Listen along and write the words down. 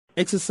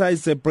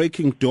Exercise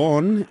Breaking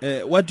Dawn.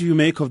 What do you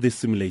make of this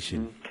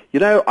simulation?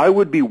 I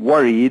would be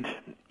worried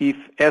if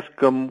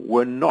Eskom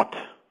were not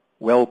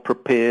well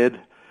prepared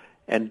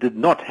and did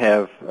not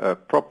have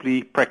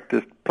properly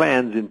practiced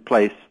plans in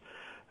place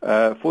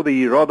for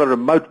the rather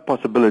remote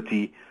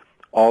possibility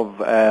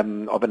of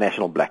a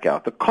national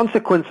blackout. The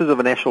consequences of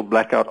a national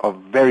blackout are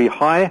very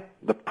high.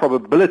 The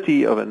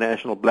probability of a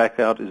national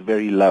blackout is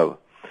very low.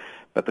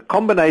 But the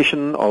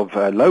combination of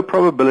low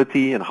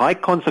probability and high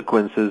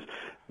consequences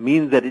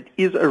means that it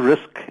is a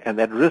risk, and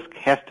that risk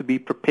has to be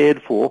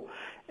prepared for.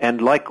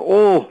 And like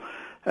all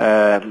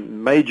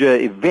major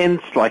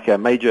events, like a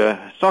major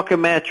soccer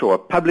match or a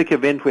public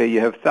event where you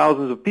have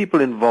thousands of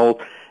people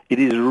involved, it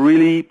is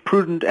really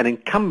prudent and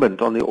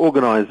incumbent on the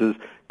organizers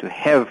to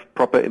have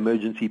proper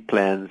emergency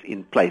plans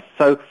in place.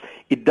 So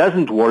it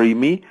doesn't worry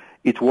me.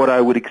 It's what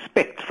I would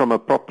expect from a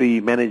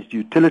properly managed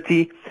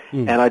utility.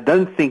 And I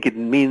don't think it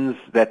means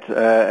that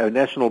a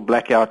national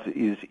blackout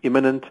is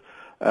imminent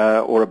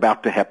or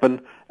about to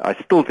happen. I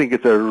still think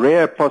it's a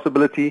rare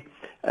possibility,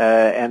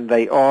 and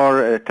they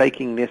are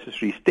taking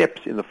necessary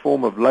steps in the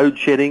form of load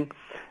shedding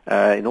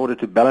in order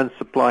to balance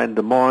supply and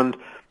demand.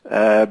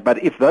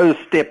 But if those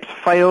steps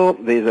fail,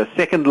 there's a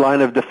second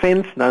line of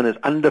defense known as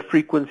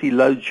under-frequency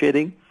load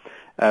shedding,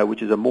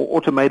 which is a more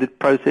automated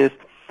process.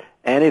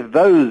 And if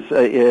those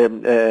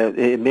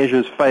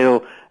measures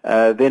fail,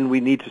 then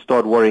we need to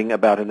start worrying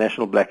about a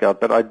national blackout.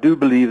 But I do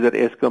believe that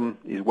Eskom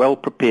is well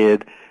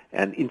prepared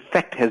and, in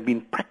fact, has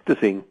been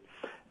practicing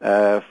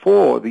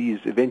for these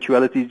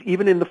eventualities,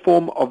 even in the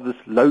form of this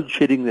load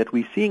shedding that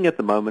we're seeing at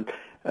the moment.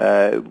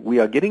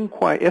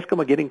 Eskom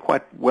are getting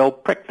quite well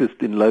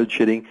practiced in load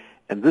shedding,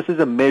 and this is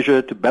a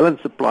measure to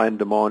balance supply and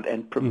demand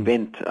and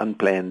prevent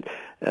unplanned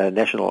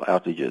national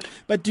outages.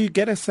 But do you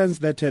get a sense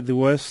that the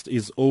worst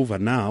is over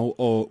now,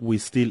 or we're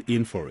still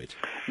in for it?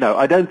 No,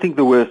 I don't think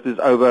the worst is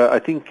over. I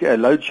think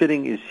load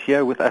shedding is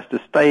here with us to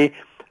stay,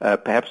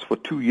 perhaps for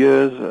 2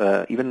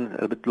 years, even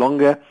a bit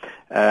longer,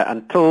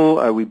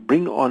 until we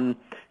bring on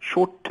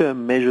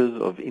short-term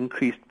measures of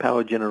increased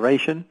power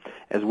generation,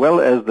 as well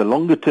as the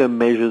longer-term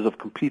measures of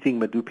completing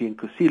Medupi and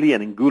Kusile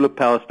and Ngula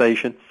Power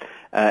Station.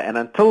 And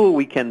until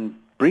we can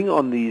bring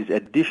on these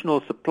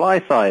additional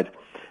supply-side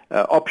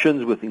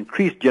options with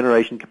increased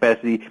generation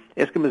capacity,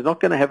 Eskom is not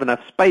going to have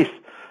enough space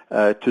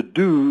to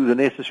do the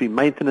necessary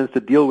maintenance, to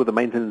deal with the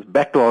maintenance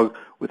backlog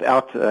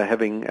without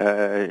having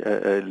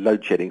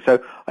load shedding.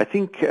 So I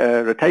think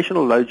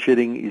rotational load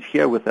shedding is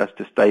here with us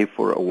to stay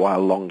for a while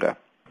longer.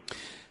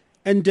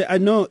 And I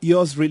know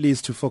yours really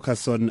is to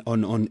focus on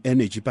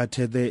energy, but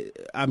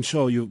I'm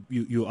sure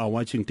you are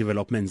watching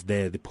developments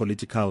there, the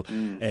political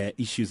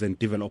issues and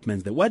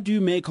developments there. What do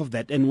you make of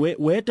that, and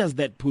where does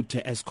that put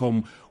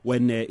Eskom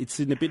when it's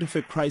in a bit of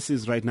a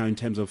crisis right now in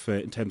terms of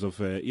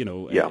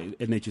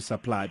energy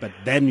supply, but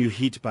then you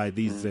hit by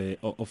these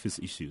office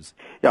issues?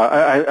 Yeah,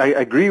 I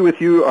agree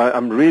with you.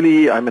 I'm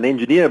an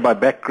engineer by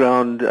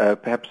background,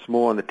 perhaps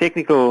more on the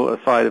technical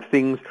side of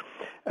things.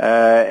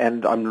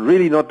 And I'm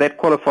really not that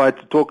qualified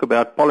to talk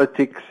about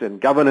politics and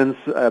governance,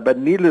 but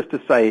needless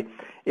to say,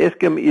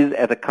 Eskom is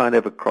at a kind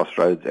of a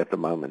crossroads at the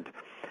moment.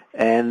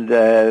 And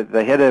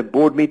they had a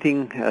board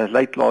meeting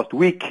late last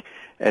week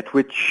at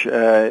which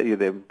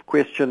the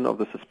question of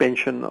the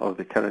suspension of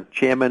the current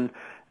chairman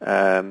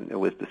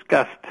was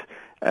discussed.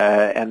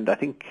 And I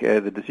think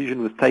the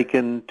decision was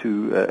taken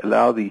to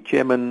allow the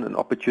chairman an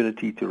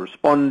opportunity to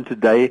respond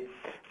today.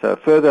 So a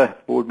further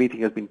board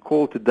meeting has been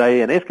called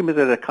today, and Eskom is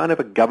at a kind of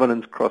a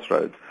governance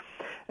crossroads.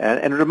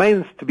 And it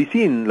remains to be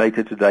seen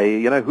later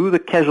today, who the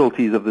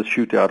casualties of this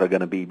shootout are going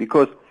to be.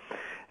 Because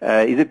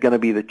is it going to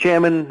be the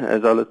chairman,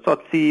 Zola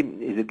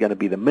Tsotsi? Is it going to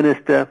be the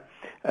minister,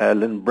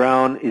 Lynn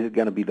Brown? Is it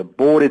going to be the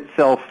board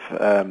itself?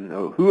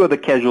 Who are the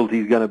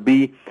casualties going to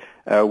be?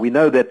 We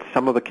know that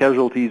some of the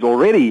casualties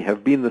already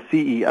have been the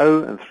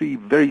CEO and 3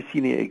 very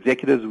senior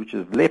executives which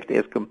have left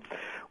Eskom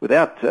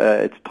without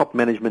its top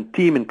management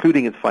team,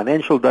 including its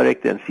financial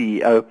director and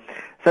CEO.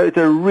 So it's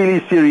a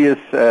really serious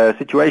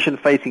situation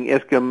facing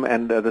Eskom,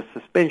 and the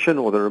suspension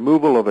or the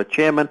removal of a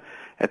chairman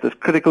at this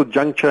critical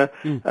juncture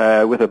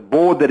with a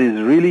board that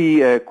is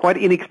really quite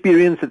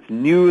inexperienced. It's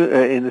new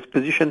in this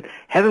position,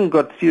 hasn't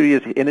got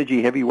serious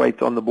energy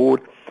heavyweights on the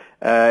board.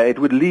 It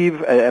would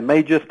leave a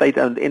major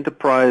state-owned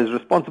enterprise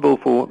responsible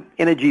for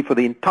energy for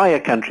the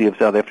entire country of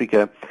South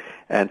Africa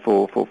and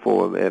for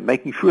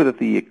making sure that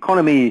the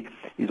economy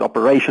is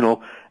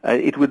operational.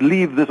 It would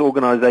leave this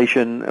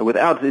organization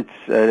without its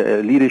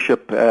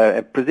leadership,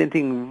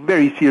 presenting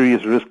very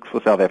serious risks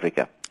for South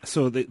Africa.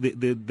 So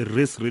the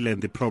risk really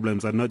and the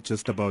problems are not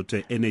just about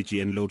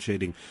energy and load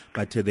shedding,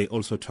 but they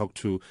also talk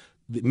to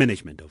the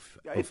management of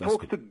It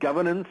talks to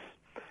governance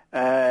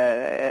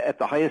at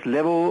the highest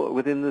level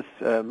within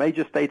this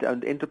major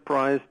state-owned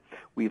enterprise.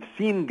 We've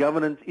seen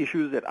governance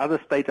issues at other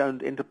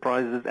state-owned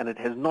enterprises, and it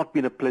has not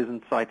been a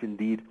pleasant sight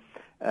indeed.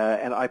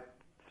 And I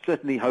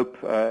certainly hope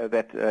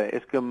that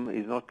Eskom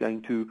is not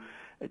going to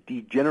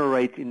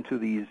degenerate into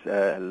these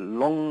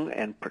long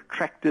and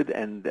protracted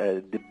and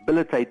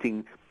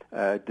debilitating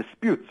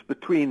disputes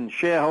between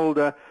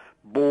shareholder,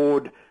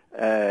 board,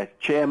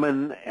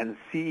 chairman and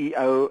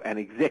CEO and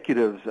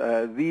executives.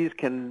 These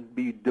can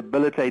be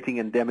debilitating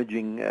and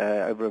damaging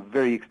over a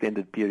very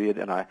extended period,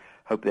 and I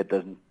hope that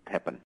doesn't happen.